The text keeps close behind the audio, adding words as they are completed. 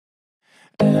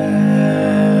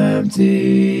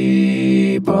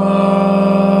Empty bottles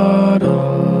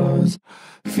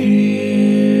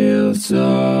feel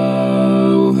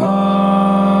so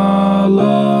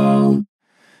hollow.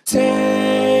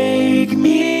 Take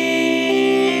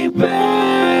me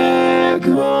back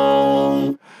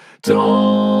home.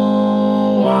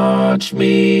 Don't watch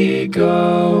me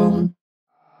go.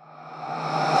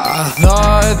 I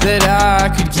thought that I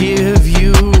could give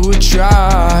you a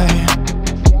try,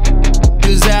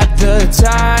 'cause at the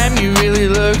time you really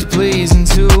looked pleasing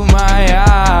to my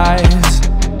eyes.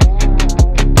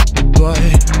 But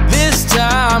this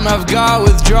time I've got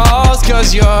withdrawals,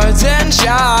 'cause you're 10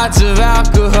 shots of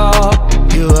alcohol.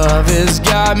 Your love has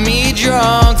got me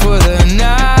drunk for the night.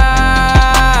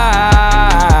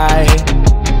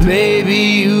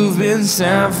 Baby, you've been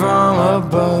sent from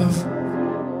above,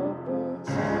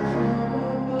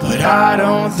 but I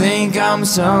don't think I'm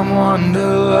someone to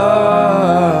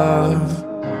love.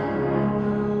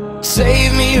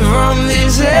 Save me from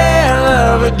this hell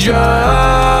of a drug,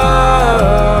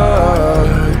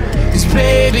 'cause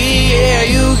baby, yeah,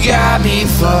 you got me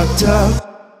fucked up.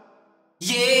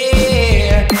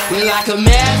 Yeah, we're like a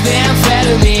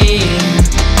methamphetamine.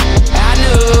 I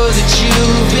know that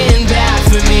you've been bad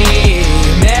for me.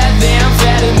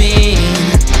 Methamphetamine,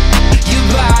 your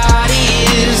body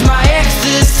is my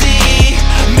ecstasy.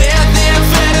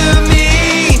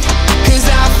 Methamphetamine, 'cause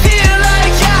I feel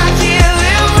like I can't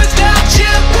live without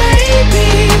you,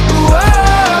 baby.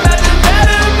 Whoa,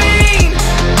 methamphetamine.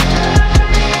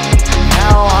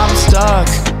 Now I'm stuck,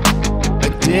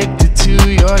 addicted to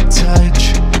your touch.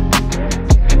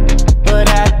 But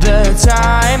at the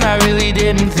time I really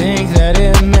didn't think that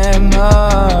it meant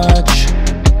much.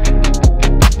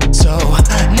 So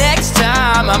next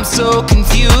time I'm so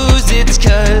confused, it's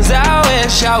 'cause I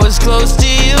wish I was close to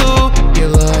you. Your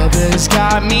love has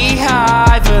got me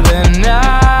high for the night.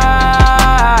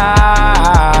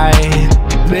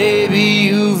 Baby,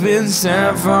 you've been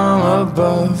sent from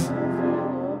above,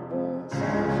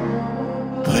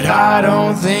 but I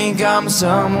don't think I'm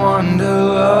someone to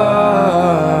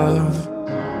love.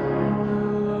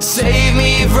 Save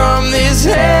me from this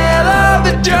hell of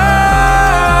a drug,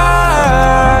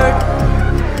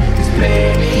 'cause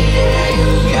baby, yeah, you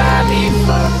got me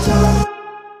fucked up.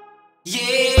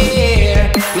 Yeah,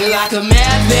 you're like a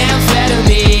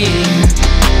methamphetamine.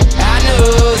 I know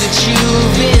that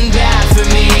you've been bad for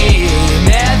me.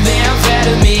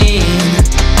 Methamphetamine,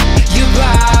 your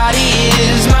body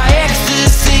is my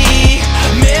ecstasy.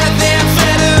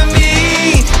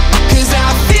 Methamphetamine, 'cause I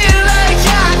feel like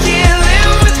I can't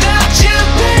live without you,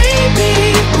 baby.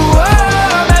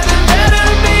 Whoa,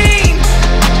 methamphetamine.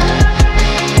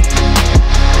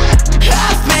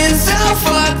 I've been so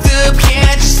fucked up,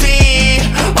 can't you see?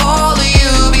 All of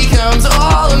you becomes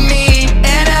all of me,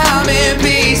 and I'm in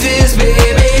pieces,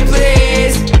 baby,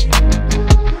 please.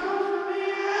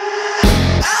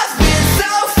 I've been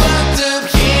so fucked up,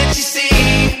 can't you see?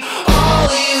 All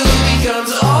of you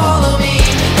becomes all of me,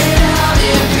 and I'm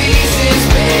in pieces,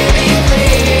 baby,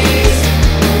 please.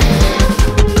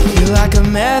 You're like a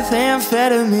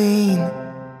methamphetamine.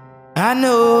 I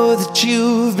know that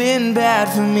you've been bad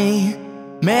for me.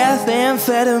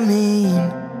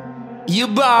 Methamphetamine, your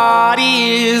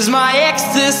body is my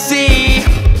ecstasy.